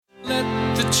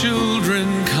children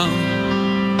come.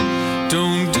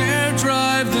 Don't dare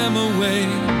drive them away.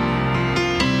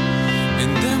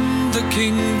 In them the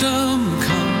kingdom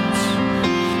comes.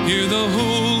 Hear the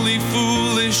holy,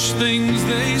 foolish things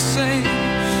they say.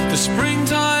 The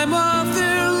springtime of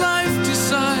their life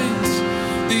decides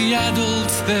the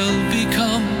adults they'll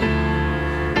become.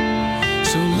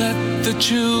 So let the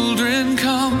children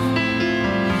come.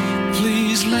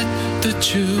 Please let the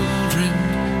children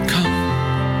come.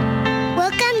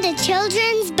 Welcome to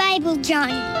Children's Bible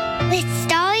Journey, with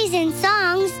stories and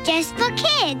songs just for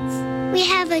kids. We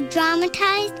have a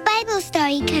dramatized Bible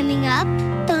story coming up,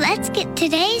 but let's get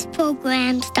today's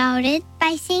program started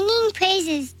by singing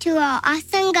praises to our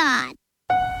awesome God.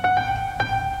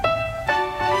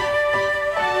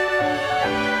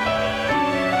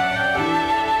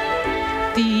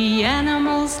 The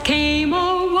animals came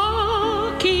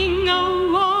a-walking,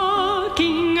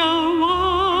 a-walking,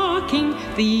 a-walking.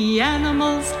 The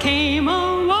animals came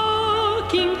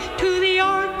a-walking to the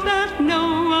ark that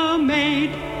Noah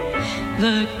made.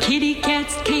 The kitty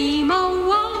cats came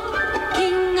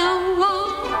a-walking,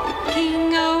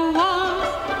 a-walking,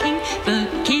 a-walking. The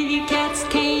kitty cats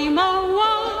came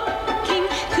a-walking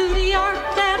to the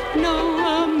ark that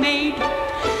Noah made.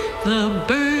 The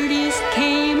birdies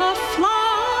came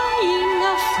a-flying,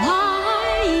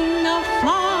 a-flying,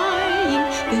 a-flying.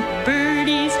 The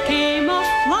birdies came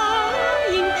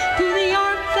a-flying to the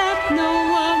ark that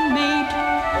Noah made.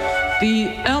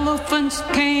 The elephants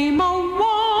came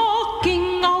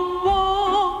a-walking,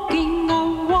 a-walking,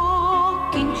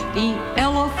 a-walking. The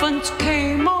elephants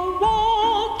came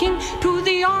a-walking to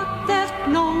the ark that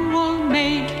Noah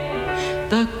made.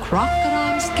 The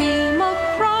crocodiles came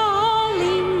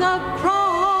a-crawling,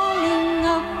 a-crawling,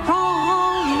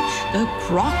 a-crawling. The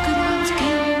crocodiles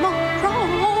came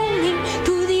a-crawling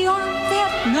to the ark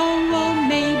that Noah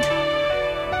made.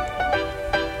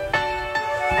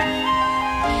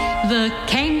 The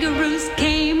kangaroos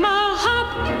came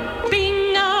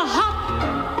a-hopping,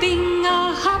 a-hopping,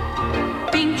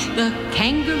 a-hopping. The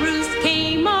kangaroos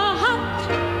came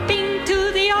a-hopping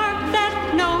to the ark that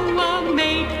Noah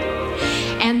made.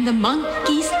 And the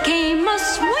monkeys came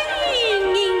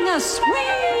a-swinging,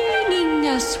 a-swinging,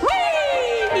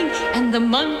 a-swinging. And the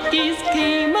monkeys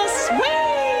came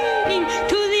a-swinging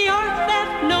to the ark that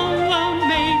Noah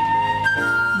made.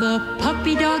 The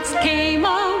puppy dogs came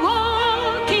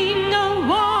a-walking,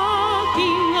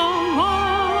 a-walking,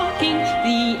 a-walking.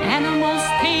 The animals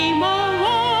came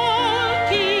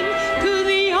a-walking to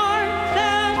the ark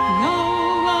that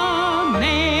Noah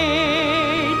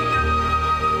made.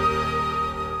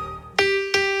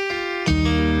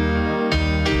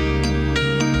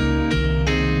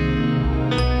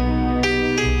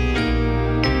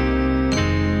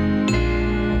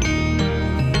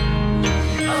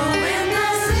 Oh, when the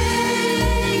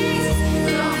saints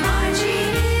go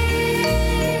marching in.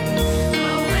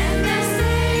 Oh, when the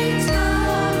saints go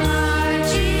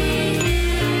marching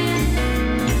in.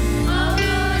 Oh,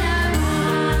 Lord, I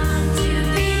want to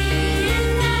be in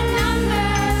that number.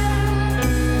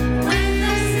 When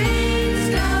the saints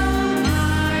go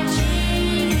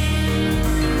marching in.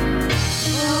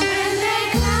 Oh, when they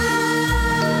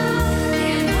crown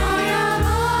Him Lord of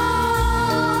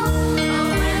all. Oh,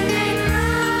 when they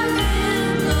crown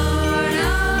Him Lord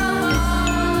of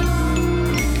all.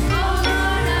 Oh,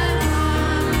 Lord, I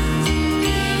want to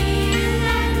be in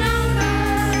that number.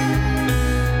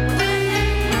 When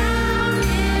they crown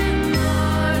Him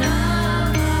Lord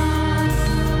of all.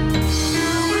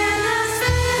 Now when the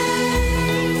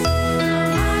saints go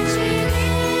marching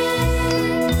in.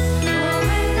 Oh,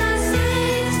 when the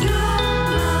saints go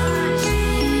marching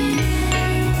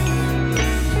in.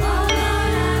 Oh,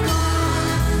 Lord, I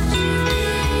want to be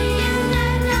in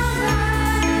that number.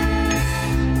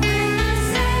 When the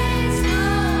saints go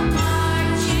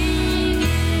marching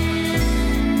in.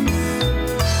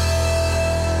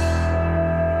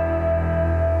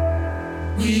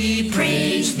 We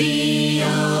praise Thee,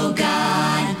 O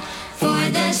God, for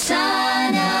the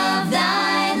Son of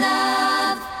Thy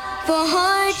love,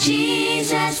 for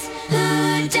Jesus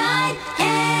who died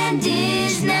and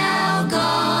is now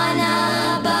gone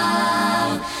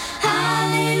above.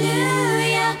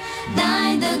 Hallelujah,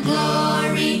 Thine the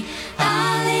glory.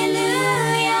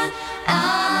 Hallelujah,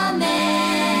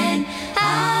 amen.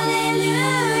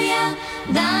 Hallelujah,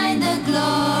 Thine the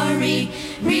glory.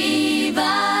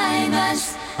 Revive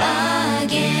us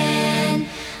again.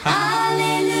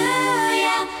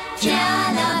 Hallelujah, te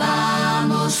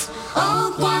alabamos.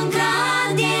 Oh, cuán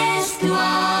grande es tu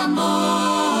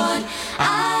amor.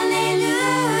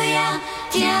 Hallelujah.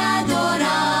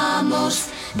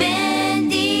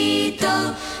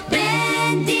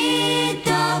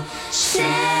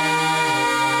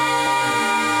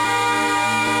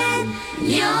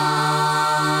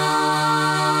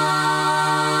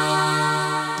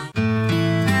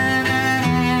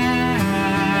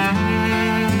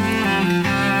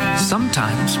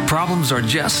 Sometimes problems are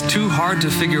just too hard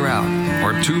to figure out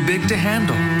or too big to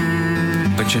handle.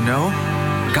 But you know,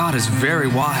 God is very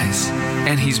wise,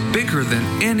 and He's bigger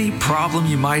than any problem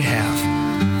you might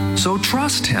have. So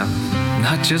trust Him,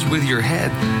 not just with your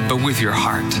head, but with your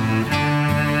heart.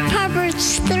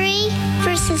 Proverbs 3,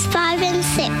 verses 5 and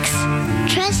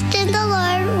 6. Trust in the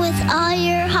Lord with all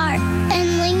your heart,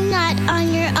 and lean not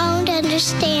on your own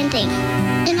understanding.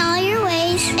 In all your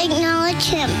ways acknowledge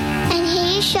Him, and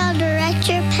He shall direct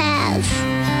your paths.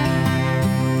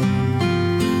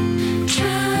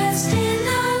 Trust in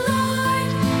the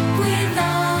Lord with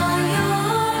all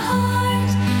your heart,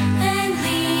 and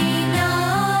lean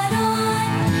not on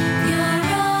your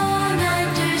own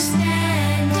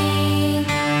understanding.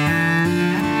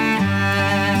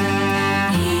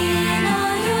 In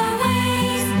all your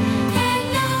ways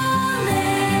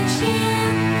acknowledge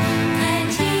Him,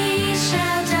 and He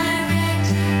shall direct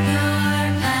your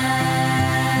paths.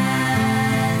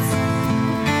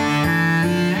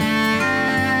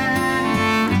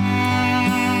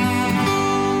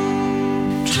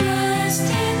 Trust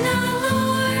in the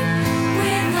Lord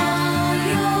with all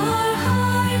your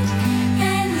heart,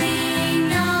 and lean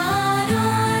not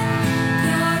on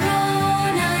your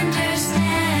own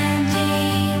understanding.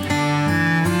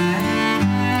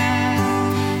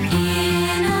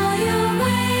 In all your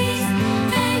ways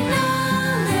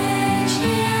acknowledge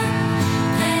Him,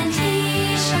 and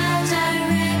He shall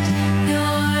direct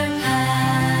your paths.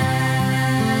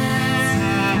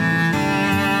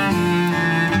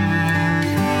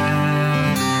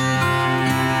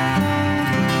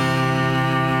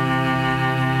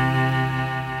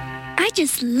 I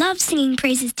just love singing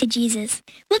praises to Jesus.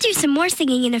 We'll do some more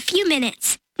singing in a few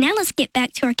minutes. Now let's get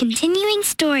back to our continuing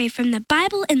story from the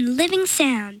Bible in Living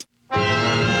Sound.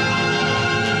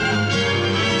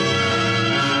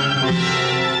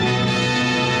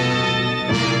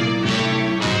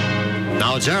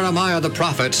 Now Jeremiah the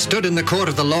prophet stood in the court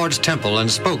of the Lord's temple and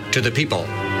spoke to the people.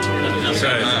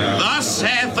 Thus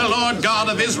saith the Lord God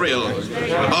of Israel,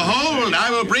 Behold, I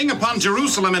will bring upon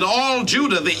Jerusalem and all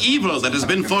Judah the evil that has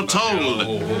been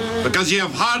foretold, because ye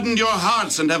have hardened your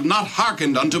hearts and have not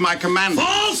hearkened unto my commandments.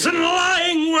 False and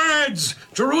lying words!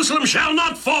 Jerusalem shall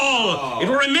not fall. It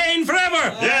will remain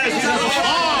forever.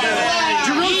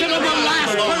 Jerusalem will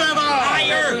last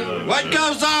forever. What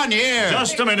goes on here?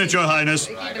 Just a minute, Your Highness.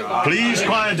 Please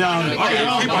quiet down.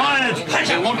 Keep quiet.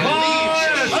 Quiet.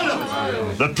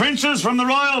 The princes from the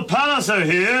royal palace are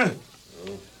here.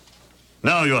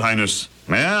 Now, Your Highness,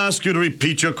 may I ask you to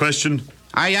repeat your question?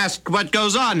 I ask what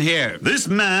goes on here. This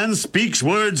man speaks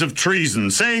words of treason,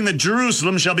 saying that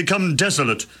Jerusalem shall become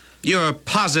desolate. You're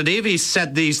positive he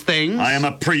said these things? I am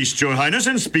a priest, Your Highness,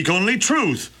 and speak only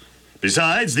truth.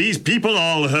 Besides, these people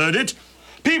all heard it.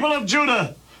 People of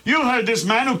Judah, you heard this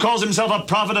man who calls himself a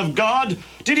prophet of God.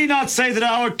 Did he not say that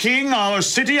our king, our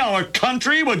city, our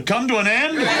country would come to an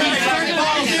end? Treason,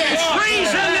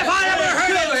 if I ever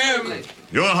heard of him!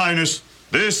 Your Highness,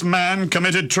 this man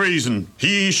committed treason.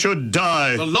 He should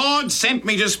die. The Lord sent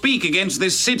me to speak against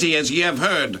this city, as ye have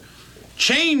heard.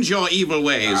 Change your evil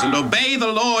ways and obey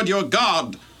the Lord your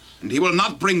God, and He will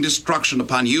not bring destruction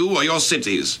upon you or your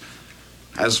cities.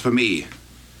 As for me,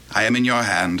 I am in your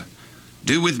hand.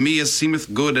 Do with me as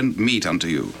seemeth good and meet unto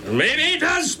you. Maybe he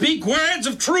does speak words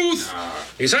of truth.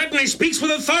 He certainly speaks with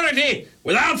authority,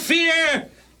 without fear.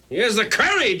 He has the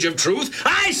courage of truth.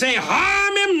 I say,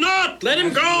 harm him not. Let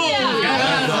him go.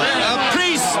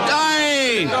 Priest,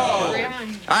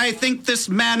 I think this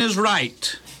man is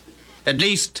right. At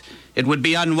least, it would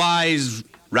be unwise,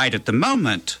 right at the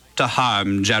moment, to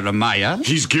harm Jeremiah.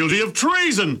 He's guilty of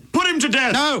treason. Put him to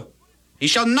death. No, he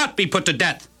shall not be put to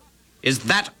death. Is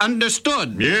that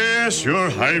understood? Yes,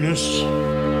 Your Highness.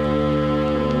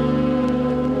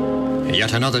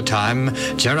 Yet another time,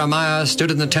 Jeremiah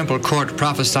stood in the temple court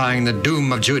prophesying the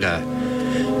doom of Judah.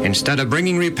 Instead of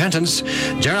bringing repentance,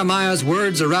 Jeremiah's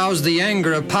words aroused the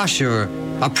anger of Pashur,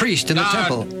 a priest in the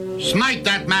temple. Smite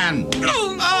that man.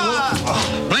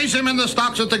 Place him in the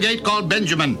stocks at the gate called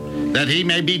Benjamin, that he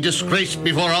may be disgraced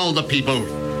before all the people.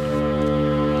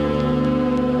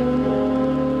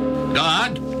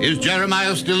 God, is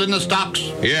Jeremiah still in the stocks?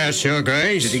 Yes, Your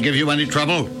Grace. Did he give you any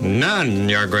trouble? None,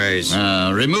 Your Grace.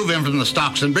 Remove him from the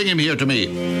stocks and bring him here to me.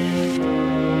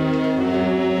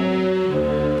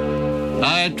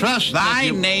 I trust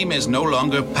Thy name is no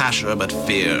longer Pashur, but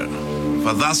Fear.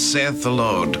 For thus saith the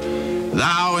Lord,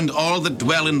 Thou and all that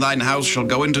dwell in thine house shall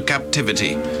go into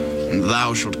captivity, and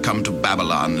thou shalt come to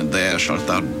Babylon, and there shalt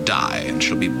thou die, and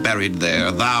shall be buried there,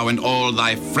 thou and all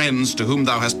thy friends to whom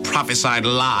thou hast prophesied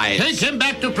lies. Take him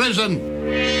back to prison.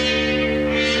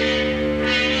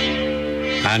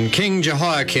 And King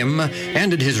Jehoiakim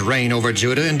ended his reign over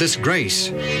Judah in disgrace,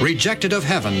 rejected of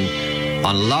heaven,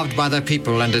 unloved by the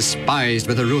people, and despised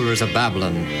by the rulers of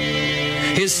Babylon.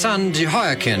 His son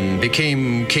Jehoiakim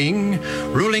became king,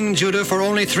 ruling Judah for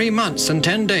only 3 months and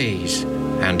 10 days,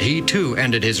 and he too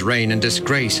ended his reign in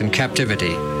disgrace and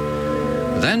captivity.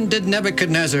 Then did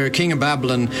Nebuchadnezzar, king of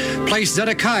Babylon, place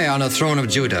Zedekiah on the throne of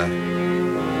Judah.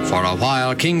 For a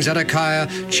while, King Zedekiah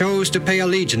chose to pay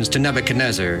allegiance to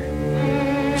Nebuchadnezzar.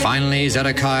 Finally,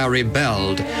 Zedekiah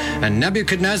rebelled, and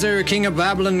Nebuchadnezzar, king of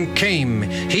Babylon, came,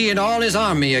 he and all his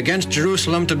army, against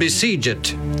Jerusalem to besiege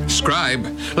it. Scribe,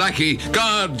 lackey,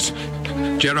 guards,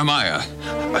 Jeremiah,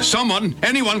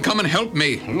 anyone come and help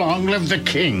me. Long live the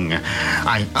king.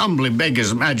 I humbly beg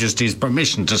His Majesty's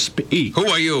permission to speak. Who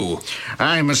are you?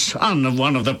 I'm a son of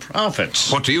one of the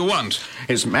prophets. What do you want?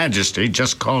 His Majesty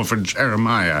just called for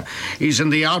Jeremiah. He's in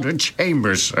the outer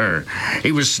chamber, sir.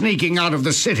 He was sneaking out of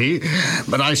the city,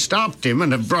 but I stopped him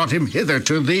and have brought him hither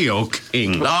to thee, O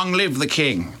king. Long live the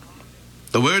king.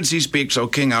 The words he speaks, O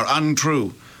king, are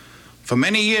untrue. For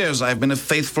many years I have been a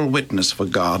faithful witness for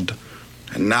God.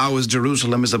 And now, as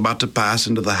Jerusalem is about to pass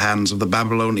into the hands of the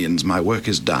Babylonians, my work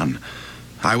is done.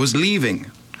 I was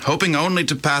leaving, hoping only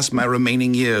to pass my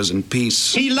remaining years in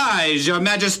peace. He lies, Your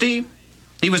Majesty.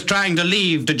 He was trying to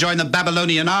leave to join the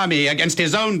Babylonian army against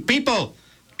his own people.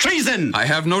 Treason! I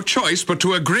have no choice but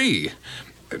to agree.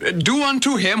 Do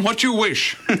unto him what you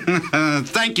wish.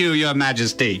 Thank you, Your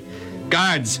Majesty.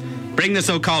 Guards, bring the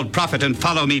so-called prophet and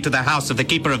follow me to the house of the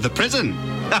keeper of the prison.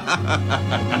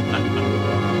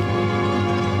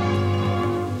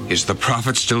 Is the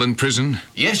prophet still in prison?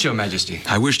 Yes, Your Majesty.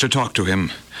 I wish to talk to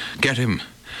him. Get him.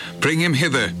 Bring him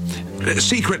hither.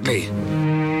 Secretly.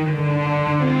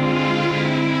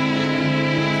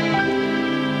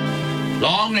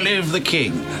 Long live the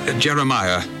king.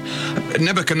 Jeremiah,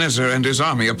 Nebuchadnezzar and his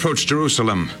army approached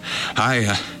Jerusalem.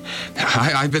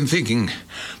 I've been thinking,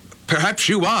 perhaps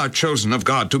you are chosen of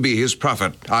God to be his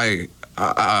prophet.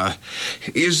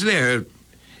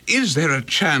 Is there a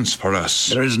chance for us?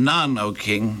 There is none, O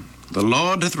king. The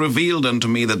Lord hath revealed unto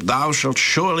me that thou shalt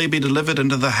surely be delivered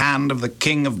into the hand of the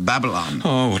king of Babylon.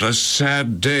 Oh, what a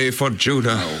sad day for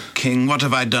Judah. O king, what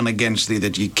have I done against thee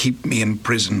that ye keep me in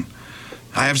prison?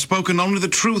 I have spoken only the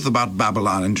truth about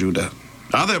Babylon and Judah.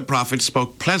 Other prophets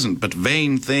spoke pleasant but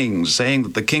vain things, saying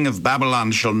that the king of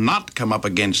Babylon shall not come up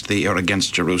against thee or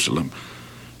against Jerusalem.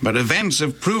 But events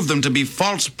have proved them to be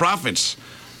false prophets.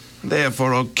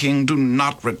 Therefore, O king, do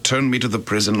not return me to the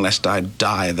prison, lest I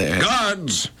die there.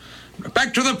 Guards!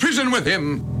 Back to the prison with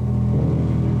him!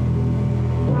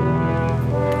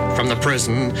 From the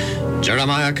prison,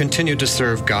 Jeremiah continued to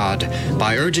serve God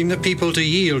by urging the people to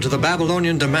yield to the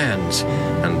Babylonian demands,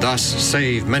 and thus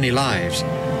save many lives.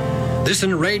 This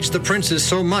enraged the princes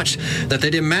so much that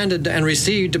they demanded and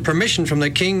received permission from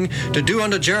the king to do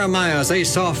unto Jeremiah as they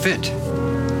saw fit.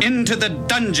 Into the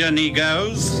dungeon he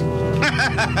goes.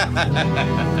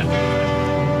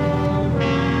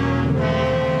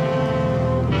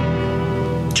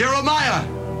 Jeremiah!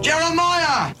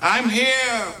 Jeremiah! I'm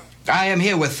here. I am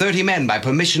here with 30 men by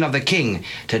permission of the king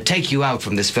to take you out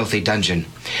from this filthy dungeon.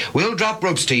 We'll drop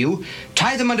ropes to you,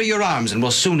 tie them under your arms, and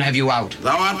we'll soon have you out.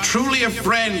 Thou art truly a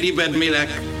friend, Ebed-Melech.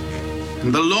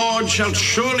 And the Lord shall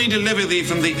surely deliver thee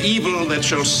from the evil that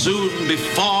shall soon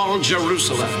befall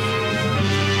Jerusalem.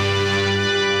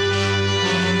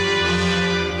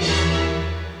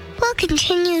 We'll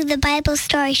continue the Bible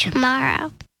story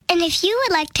tomorrow. And if you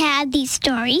would like to add these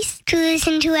stories to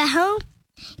listen to at home,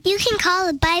 you can call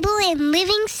the Bible in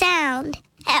Living Sound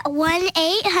at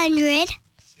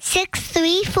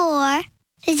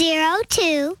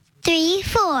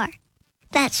 1-800-634-0234.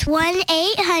 That's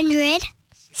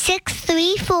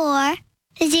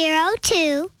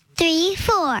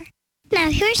 1-800-634-0234. Now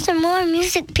here's some more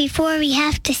music before we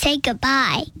have to say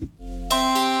goodbye.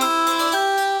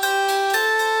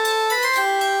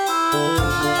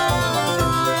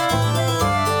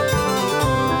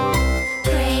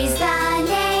 Praise the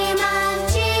name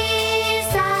of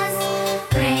Jesus.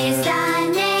 Praise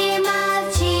the name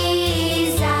of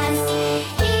Jesus.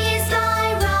 He's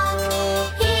my rock.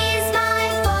 He's my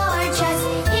fortress.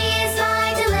 He's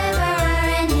my deliverer.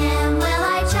 In him will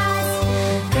I trust.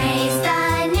 Praise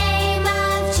the name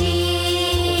of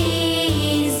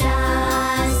Jesus.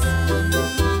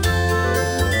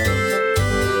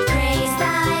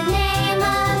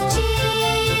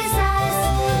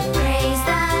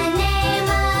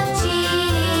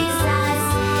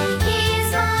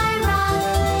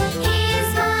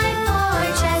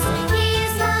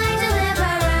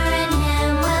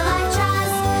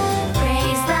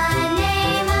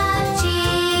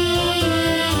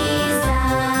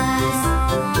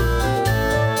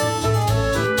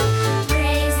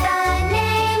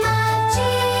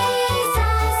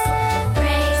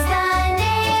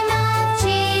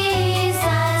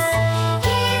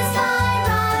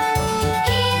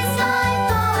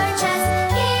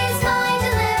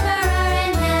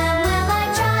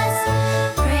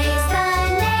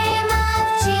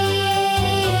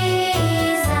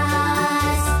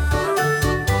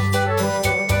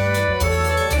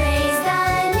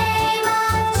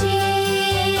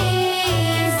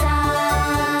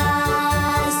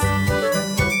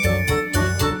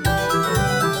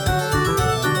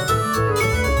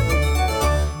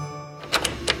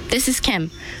 This is Kim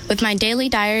with my daily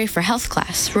diary for health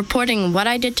class, reporting what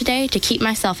I did today to keep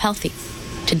myself healthy.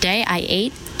 Today I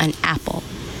ate an apple.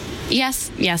 Yes,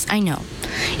 I know.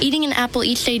 Eating an apple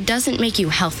each day doesn't make you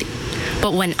healthy.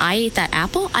 But when I ate that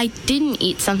apple, I didn't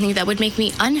eat something that would make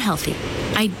me unhealthy.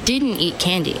 I didn't eat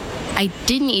candy. I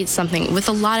didn't eat something with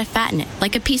a lot of fat in it,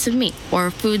 like a piece of meat,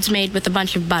 or foods made with a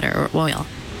bunch of butter or oil.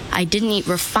 I didn't eat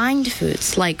refined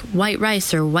foods like white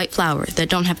rice or white flour that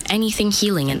don't have anything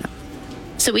healing in them.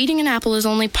 So eating an apple is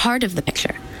only part of the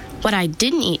picture. What I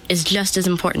didn't eat is just as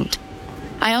important.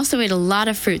 I also ate a lot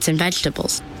of fruits and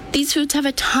vegetables. These foods have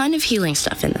a ton of healing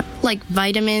stuff in them, like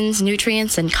vitamins,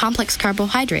 nutrients, and complex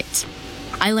carbohydrates.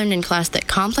 I learned in class that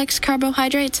complex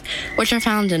carbohydrates, which are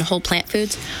found in whole plant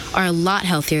foods, are a lot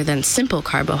healthier than simple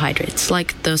carbohydrates,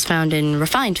 like those found in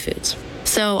refined foods.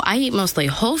 So I eat mostly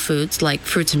whole foods, like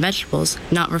fruits and vegetables,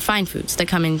 not refined foods that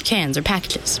come in cans or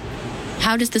packages.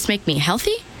 How does this make me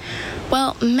healthy?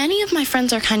 Well, many of my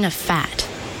friends are kind of fat.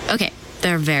 Okay,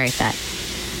 they're very fat.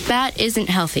 Fat isn't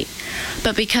healthy.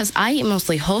 But because I eat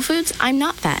mostly whole foods, I'm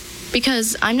not fat.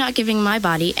 Because I'm not giving my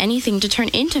body anything to turn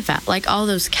into fat, like all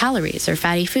those calories or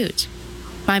fatty foods.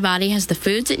 My body has the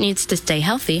foods it needs to stay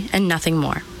healthy and nothing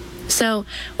more. So,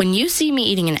 when you see me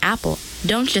eating an apple,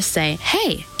 don't just say,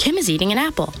 "Hey, Kim is eating an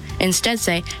apple." Instead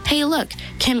say, "Hey, look,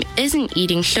 Kim isn't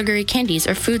eating sugary candies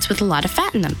or foods with a lot of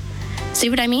fat in them." See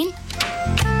what I mean?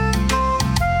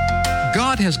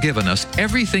 God has given us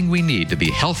everything we need to be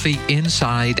healthy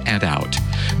inside and out.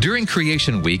 During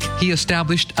Creation Week, He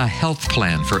established a health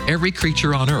plan for every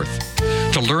creature on earth.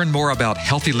 To learn more about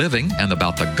healthy living and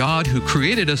about the God who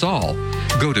created us all,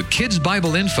 go to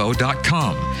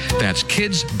kidsbibleinfo.com. That's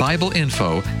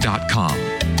kidsbibleinfo.com.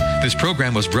 This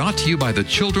program was brought to you by the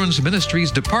Children's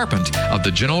Ministries Department of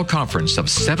the General Conference of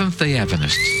Seventh-day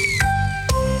Adventists.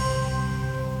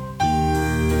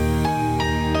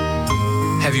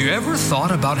 Have you ever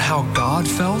thought about how God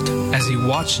felt as He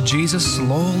watched Jesus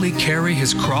slowly carry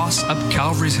His cross up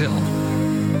Calvary's Hill?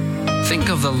 Think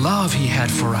of the love He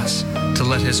had for us to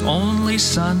let His only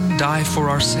Son die for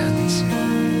our sins.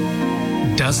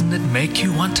 Doesn't it make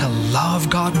you want to love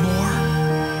God more?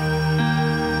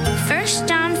 1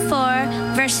 John 4,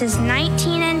 verses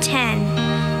 19 and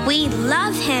 10. We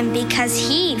love Him because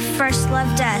He first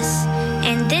loved us.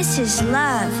 And this is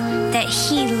love, that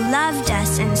He loved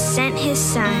us and sent His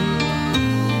Son.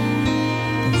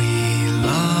 We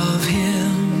love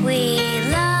Him. We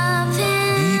love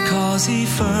Him because He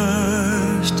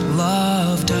first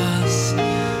loved us.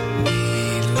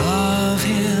 We love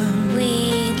Him.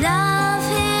 We love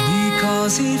Him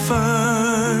because He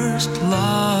first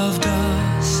loved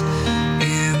us.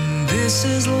 And this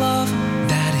is love,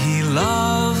 that He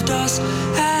loved us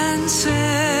and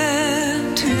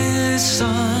sent His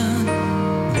Son.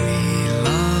 We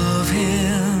love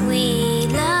Him. We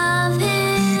love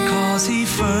Him because He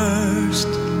first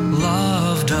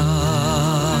loved us.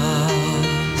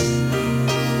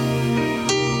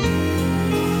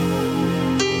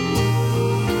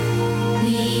 We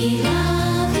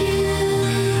love you.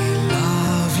 We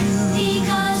love you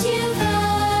Because you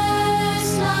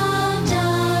first loved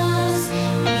us.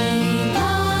 We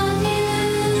love you.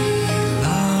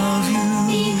 love you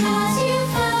Because you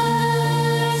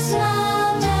first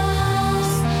loved us.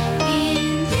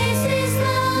 And this is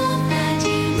love, that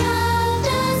you loved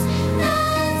us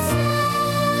and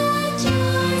sent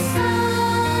your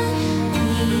Son. We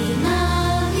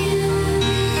love you.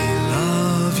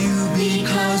 love you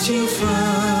because you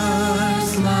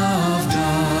first loved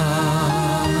us.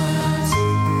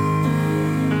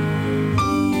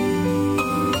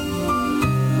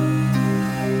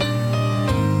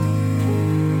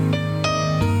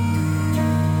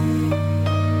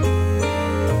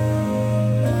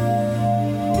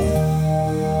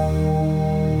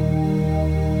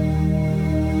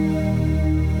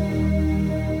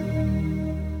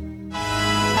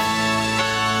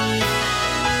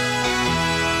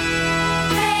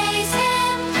 Praise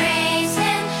Him,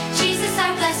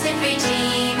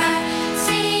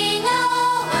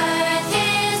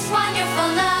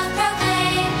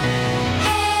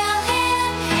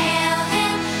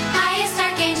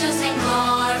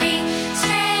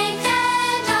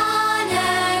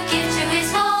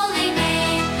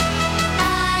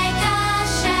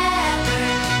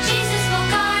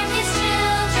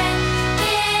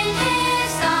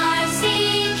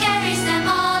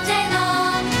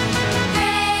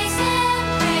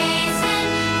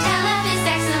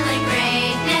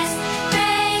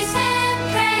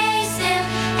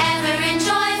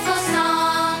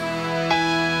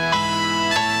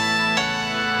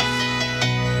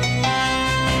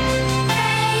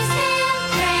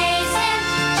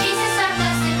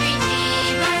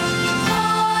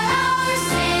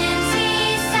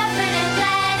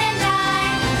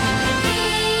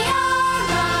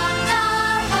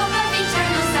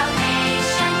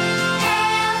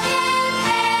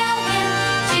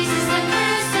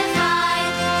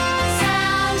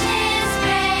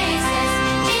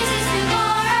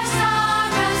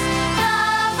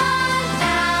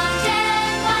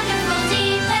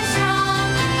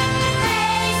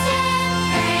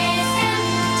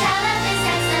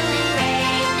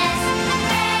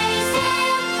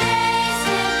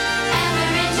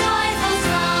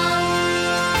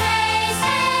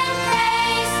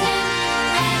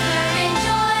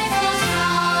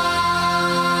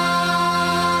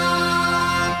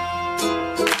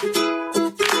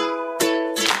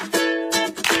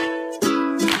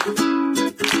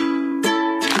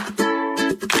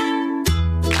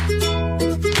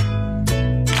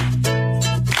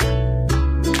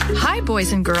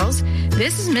 boys and girls.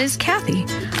 This is Ms. Kathy.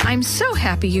 I'm so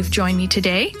happy you've joined me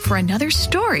today for another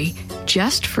story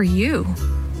just for you.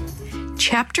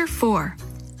 Chapter 4,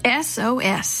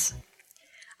 SOS.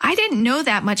 I didn't know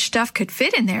that much stuff could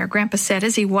fit in there, Grandpa said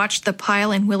as he watched the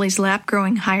pile in Willie's lap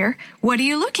growing higher. What are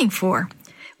you looking for?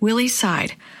 Willie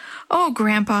sighed. Oh,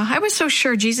 Grandpa, I was so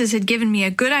sure Jesus had given me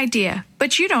a good idea,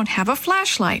 but you don't have a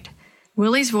flashlight.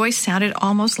 Willie's voice sounded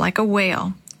almost like a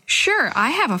wail. Sure,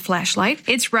 I have a flashlight.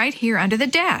 It's right here under the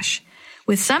dash.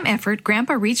 With some effort,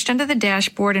 Grandpa reached under the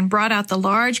dashboard and brought out the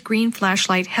large green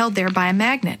flashlight held there by a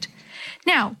magnet.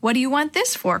 Now, what do you want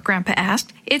this for? Grandpa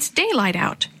asked. It's daylight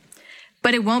out.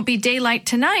 But it won't be daylight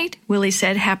tonight, Willie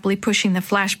said, happily pushing the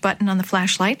flash button on the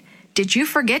flashlight. Did you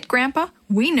forget, Grandpa?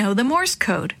 We know the Morse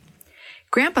code.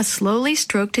 Grandpa slowly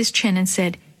stroked his chin and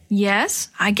said,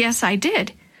 Yes, I guess I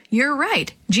did. You're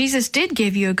right. Jesus did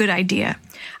give you a good idea.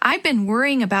 I've been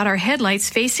worrying about our headlights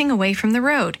facing away from the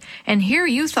road, and here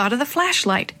you thought of the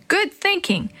flashlight. Good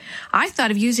thinking. I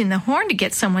thought of using the horn to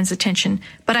get someone's attention,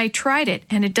 but I tried it,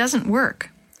 and it doesn't work.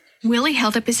 Willie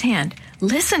held up his hand.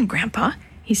 Listen, Grandpa,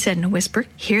 he said in a whisper.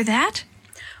 Hear that?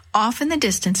 Off in the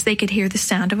distance, they could hear the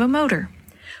sound of a motor.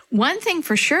 One thing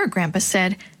for sure, Grandpa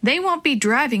said, they won't be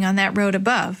driving on that road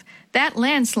above. That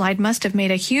landslide must have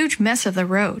made a huge mess of the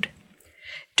road.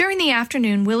 During the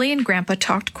afternoon, Willie and Grandpa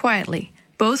talked quietly.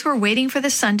 Both were waiting for the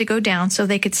sun to go down so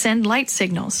they could send light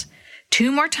signals.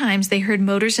 2 more times they heard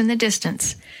motors in the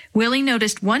distance. Willie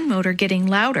noticed one motor getting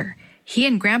louder. He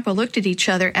and Grandpa looked at each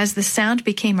other as the sound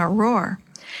became a roar.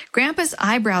 Grandpa's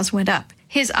eyebrows went up.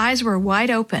 His eyes were wide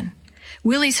open.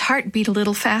 Willie's heart beat a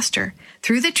little faster.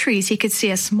 Through the trees he could see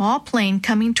a small plane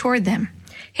coming toward them.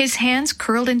 His hands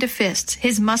curled into fists.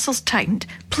 His muscles tightened.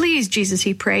 Please, Jesus,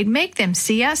 he prayed, make them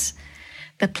see us.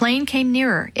 The plane came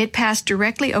nearer. It passed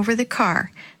directly over the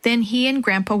car. Then he and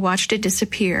Grandpa watched it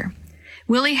disappear.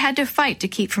 Willie had to fight to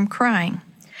keep from crying.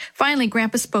 Finally,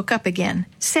 Grandpa spoke up again.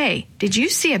 Say, did you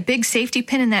see a big safety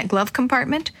pin in that glove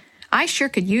compartment? I sure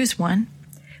could use one.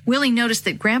 Willie noticed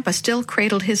that Grandpa still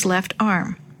cradled his left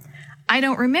arm. I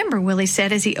don't remember, Willie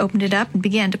said as he opened it up and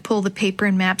began to pull the paper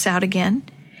and maps out again.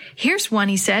 Here's one,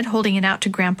 he said, holding it out to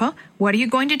Grandpa. What are you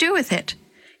going to do with it?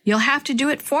 You'll have to do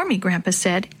it for me, Grandpa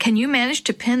said. Can you manage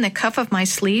to pin the cuff of my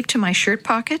sleeve to my shirt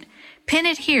pocket? Pin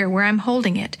it here where I'm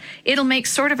holding it. It'll make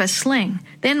sort of a sling.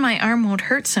 Then my arm won't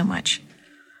hurt so much.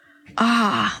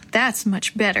 Ah, that's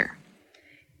much better.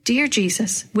 Dear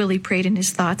Jesus, Willie prayed in his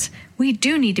thoughts, we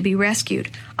do need to be rescued.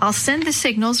 I'll send the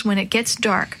signals when it gets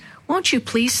dark. Won't you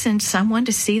please send someone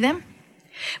to see them?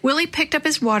 Willie picked up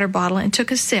his water bottle and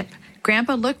took a sip.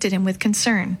 Grandpa looked at him with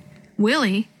concern.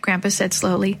 Willie, Grandpa said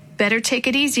slowly, better take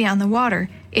it easy on the water.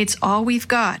 It's all we've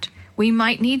got. We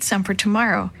might need some for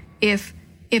tomorrow, if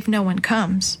no one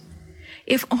comes.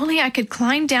 If only I could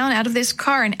climb down out of this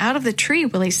car and out of the tree,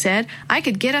 Willie said. I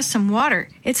could get us some water.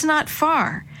 It's not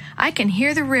far. I can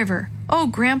hear the river. Oh,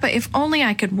 Grandpa, if only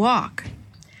I could walk.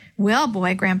 Well,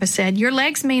 boy, Grandpa said, your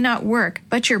legs may not work,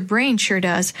 but your brain sure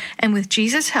does, and with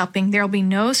Jesus helping, there'll be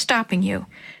no stopping you.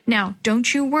 Now,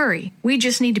 don't you worry. We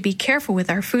just need to be careful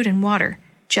with our food and water,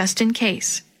 just in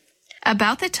case.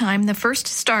 About the time the first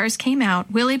stars came out,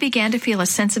 Willie began to feel a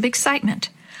sense of excitement.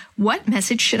 What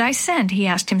message should I send? He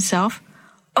asked himself.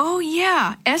 Oh,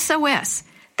 yeah, SOS.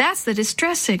 That's the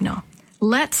distress signal.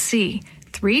 Let's see.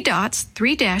 3 dots,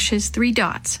 3 dashes, 3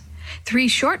 dots. 3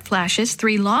 short flashes,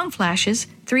 3 long flashes,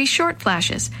 3 short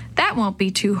flashes. That won't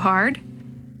be too hard.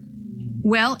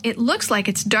 Well, it looks like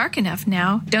it's dark enough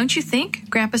now, don't you think?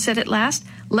 Grandpa said at last.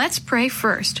 Let's pray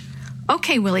first.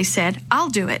 Okay, Willie said, I'll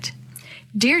do it.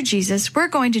 Dear Jesus, we're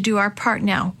going to do our part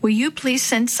now. Will you please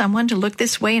send someone to look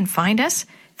this way and find us?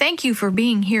 Thank you for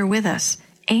being here with us.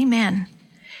 Amen.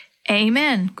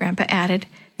 Amen, Grandpa added.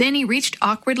 Then he reached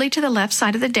awkwardly to the left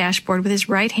side of the dashboard with his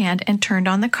right hand and turned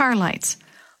on the car lights.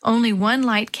 Only one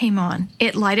light came on.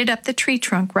 It lighted up the tree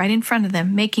trunk right in front of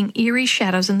them, making eerie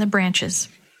shadows in the branches.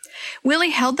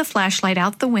 Willie held the flashlight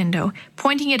out the window,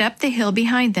 pointing it up the hill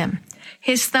behind them.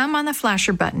 His thumb on the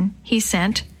flasher button, he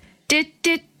sent,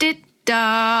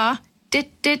 dit-dit-dit-da,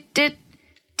 dit-dit-dit,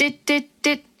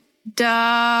 dit-dit-dit-da,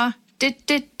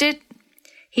 dit-dit-dit.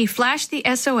 He flashed the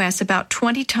SOS about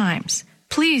 20 times.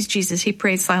 Please, Jesus, he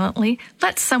prayed silently,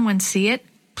 let someone see it.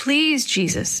 Please,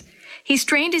 Jesus. He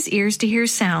strained his ears to hear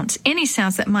sounds, any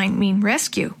sounds that might mean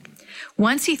rescue.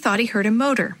 Once he thought he heard a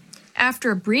motor.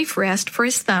 After a brief rest for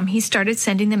his thumb, he started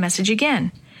sending the message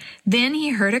again. Then he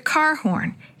heard a car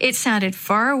horn. It sounded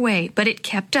far away, but it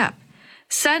kept up.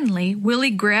 Suddenly, Willie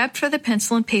grabbed for the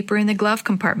pencil and paper in the glove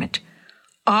compartment.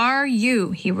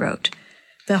 R-U, he wrote.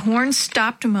 The horn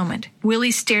stopped a moment.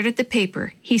 Willie stared at the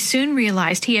paper. He soon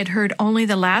realized he had heard only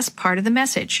the last part of the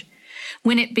message.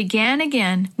 When it began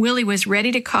again, Willie was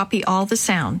ready to copy all the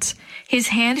sounds. His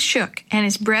hand shook, and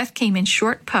his breath came in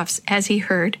short puffs as he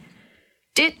heard,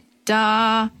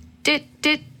 dit-da,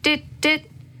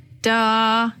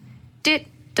 dit-dit-dit-dit-da,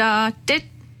 dit-da,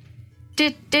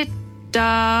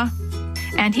 dit-dit-dit-da.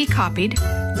 And he copied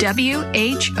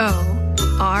W-H-O-R-U.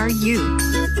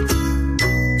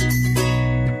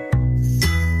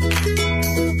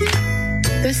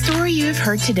 The story you have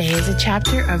heard today is a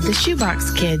chapter of The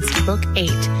Shoebox Kids, Book 8,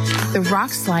 The Rock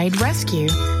Slide Rescue,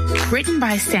 written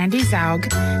by Sandy Zaug,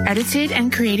 edited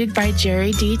and created by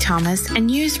Jerry D. Thomas,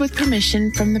 and used with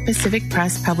permission from the Pacific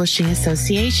Press Publishing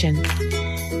Association.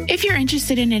 If you're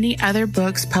interested in any other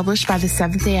books published by the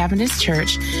Seventh-day Adventist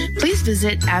Church, please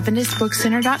visit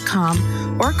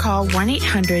AdventistBookCenter.com or call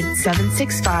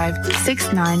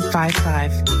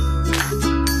 1-800-765-6955.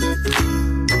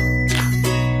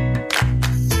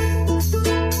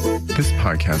 This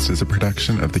podcast is a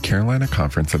production of the Carolina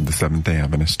Conference of the Seventh-day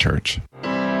Adventist Church.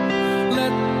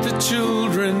 Let the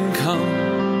children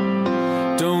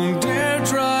come. Don't dare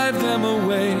drive them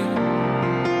away.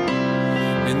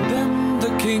 In them the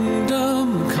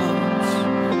kingdom comes.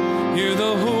 Hear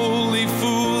the holy,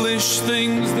 foolish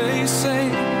things they say.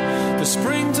 The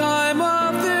springtime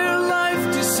of their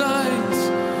life decides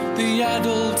the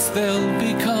adults they'll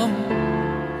become.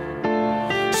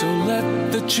 So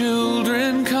let the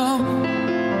children come.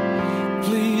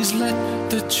 Please let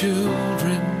the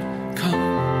children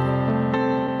come.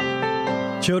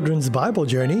 Children's Bible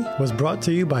Journey was brought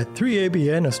to you by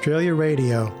 3ABN Australia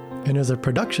Radio and is a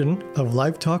production of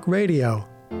Live Talk Radio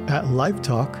at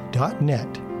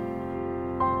livetalk.net.